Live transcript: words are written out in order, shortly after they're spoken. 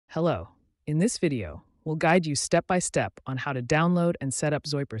Hello. In this video, we'll guide you step by step on how to download and set up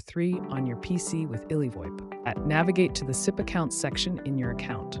Zoiper 3 on your PC with IllyVoIP. Navigate to the SIP Accounts section in your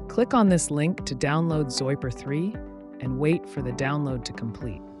account. Click on this link to download Zoiper 3 and wait for the download to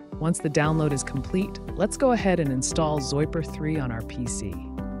complete. Once the download is complete, let's go ahead and install Zoiper 3 on our PC.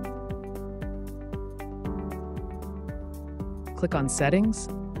 Click on Settings,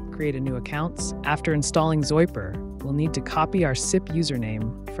 create a new account. After installing Zoiper, we'll need to copy our SIP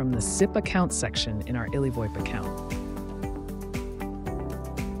username from the SIP Accounts section in our IllyVoIP account.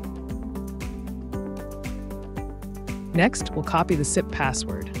 Next, we'll copy the SIP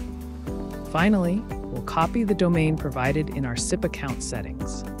password. Finally, we'll copy the domain provided in our SIP account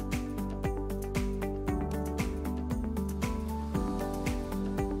settings.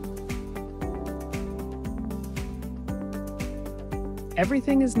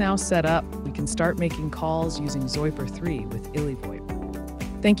 Everything is now set up. We can start making calls using Zoiper 3 with IllyVoIP.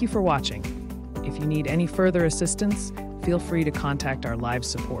 Thank you for watching. If you need any further assistance, feel free to contact our live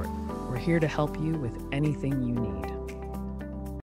support. We're here to help you with anything you need.